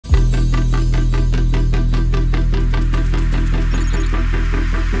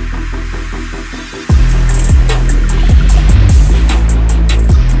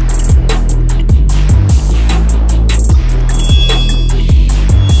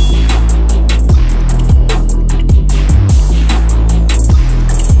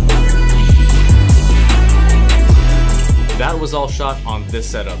shot on this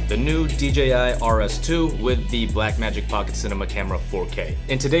setup, the new DJI RS2 with the Blackmagic Pocket Cinema Camera 4K.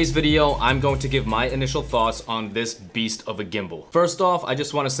 In today's video, I'm going to give my initial thoughts on this beast of a gimbal. First off, I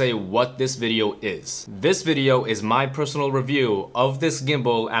just want to say what this video is. This video is my personal review of this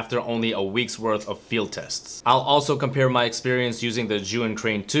gimbal after only a week's worth of field tests. I'll also compare my experience using the Zhiyun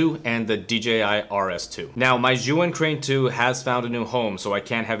Crane 2 and the DJI RS2. Now, my Zhiyun Crane 2 has found a new home, so I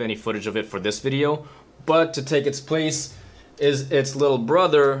can't have any footage of it for this video, but to take its place is its little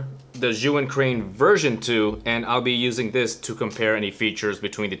brother, the Zhiyun Crane version 2, and I'll be using this to compare any features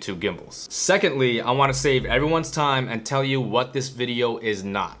between the two gimbals. Secondly, I want to save everyone's time and tell you what this video is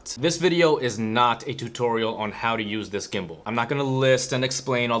not. This video is not a tutorial on how to use this gimbal. I'm not going to list and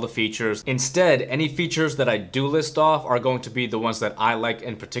explain all the features. Instead, any features that I do list off are going to be the ones that I like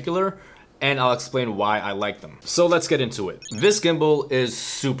in particular, and I'll explain why I like them. So let's get into it. This gimbal is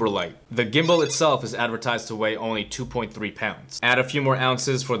super light. The gimbal itself is advertised to weigh only 2.3 pounds. Add a few more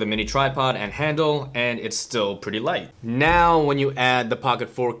ounces for the mini tripod and handle, and it's still pretty light. Now, when you add the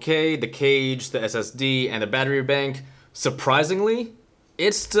Pocket 4K, the cage, the SSD, and the battery bank, surprisingly,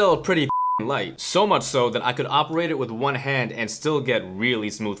 it's still pretty light. So much so that I could operate it with one hand and still get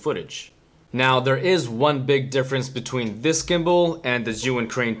really smooth footage. Now, there is one big difference between this gimbal and the Zhiyun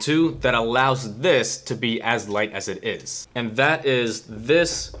Crane 2 that allows this to be as light as it is. And that is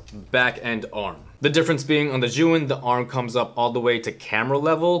this back end arm. The difference being on the Zhiyun, the arm comes up all the way to camera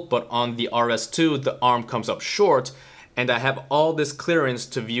level, but on the RS2, the arm comes up short, and I have all this clearance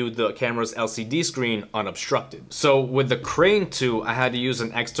to view the camera's LCD screen unobstructed. So with the Crane 2, I had to use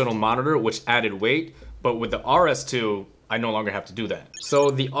an external monitor, which added weight, but with the RS2, I no longer have to do that. So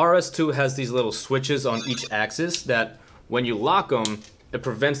the RS2 has these little switches on each axis that when you lock them, it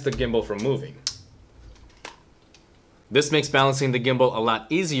prevents the gimbal from moving. This makes balancing the gimbal a lot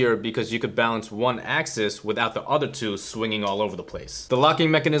easier because you could balance one axis without the other two swinging all over the place. The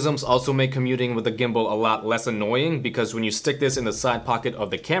locking mechanisms also make commuting with the gimbal a lot less annoying because when you stick this in the side pocket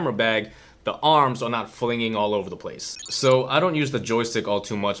of the camera bag, the arms are not flinging all over the place. So I don't use the joystick all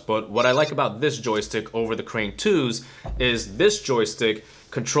too much, but what I like about this joystick over the Crane 2's is this joystick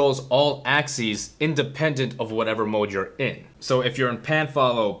controls all axes independent of whatever mode you're in. So if you're in pan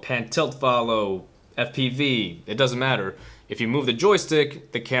follow, pan tilt follow, FPV, it doesn't matter. If you move the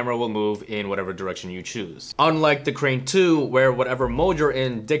joystick, the camera will move in whatever direction you choose. Unlike the Crane 2, where whatever mode you're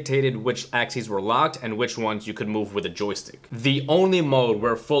in dictated which axes were locked and which ones you could move with a joystick. The only mode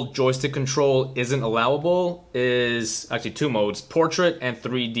where full joystick control isn't allowable is actually two modes, portrait and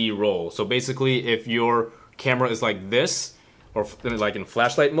 3D roll. So basically, if your camera is like this, or like in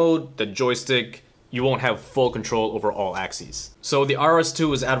flashlight mode, the joystick, you won't have full control over all axes. So the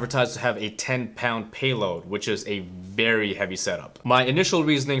RS2 is advertised to have a 10-pound payload, which is a very heavy setup. My initial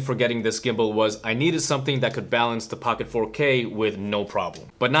reasoning for getting this gimbal was I needed something that could balance the Pocket 4K with no problem.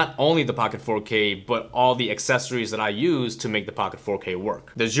 But not only the Pocket 4K, but all the accessories that I use to make the Pocket 4K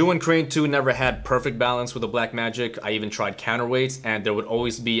work. The Zhiyun Crane 2 never had perfect balance with the Blackmagic. I even tried counterweights, and there would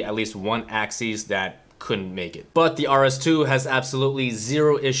always be at least one axis that couldn't make it. But the RS2 has absolutely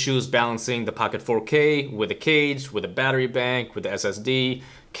zero issues balancing the Pocket 4K with a cage, with a battery bank, with the SSD,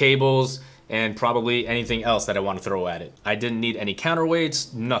 cables, and probably anything else that I want to throw at it. I didn't need any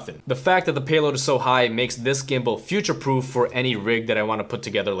counterweights, nothing. The fact that the payload is so high makes this gimbal future-proof for any rig that I want to put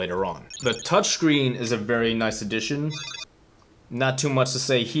together later on. The touchscreen is a very nice addition. Not too much to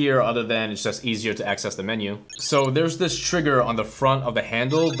say here other than it's just easier to access the menu. So there's this trigger on the front of the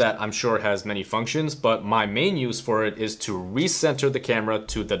handle that I'm sure has many functions, but my main use for it is to recenter the camera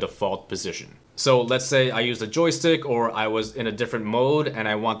to the default position. So let's say I used a joystick or I was in a different mode and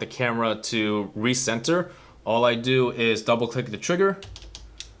I want the camera to recenter. All I do is double click the trigger,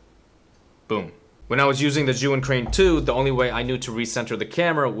 boom. When I was using the Zhiyun Crane 2, the only way I knew to recenter the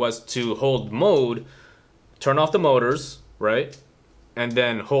camera was to hold mode, turn off the motors, right? And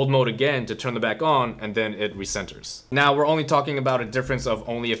then hold mode again to turn the back on, and then it recenters. Now, we're only talking about a difference of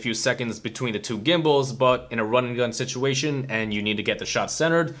only a few seconds between the two gimbals, but in a run and gun situation and you need to get the shot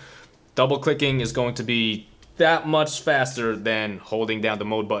centered, double clicking is going to be that much faster than holding down the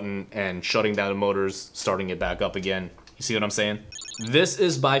mode button and shutting down the motors, starting it back up again. You see what I'm saying? This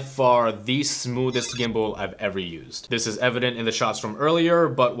is by far the smoothest gimbal I've ever used. This is evident in the shots from earlier,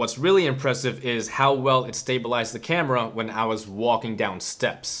 but what's really impressive is how well it stabilized the camera when I was walking down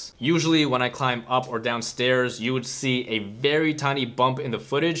steps. Usually when I climb up or down stairs, you would see a very tiny bump in the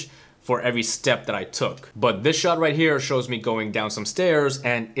footage for every step that I took. But this shot right here shows me going down some stairs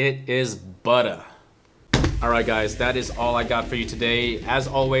and it is butter. Alright guys, that is all I got for you today. As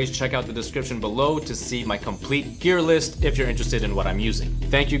always, check out the description below to see my complete gear list if you're interested in what I'm using.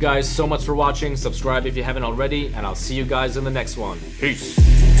 Thank you guys so much for watching, subscribe if you haven't already, and I'll see you guys in the next one.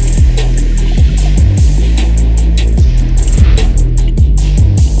 Peace!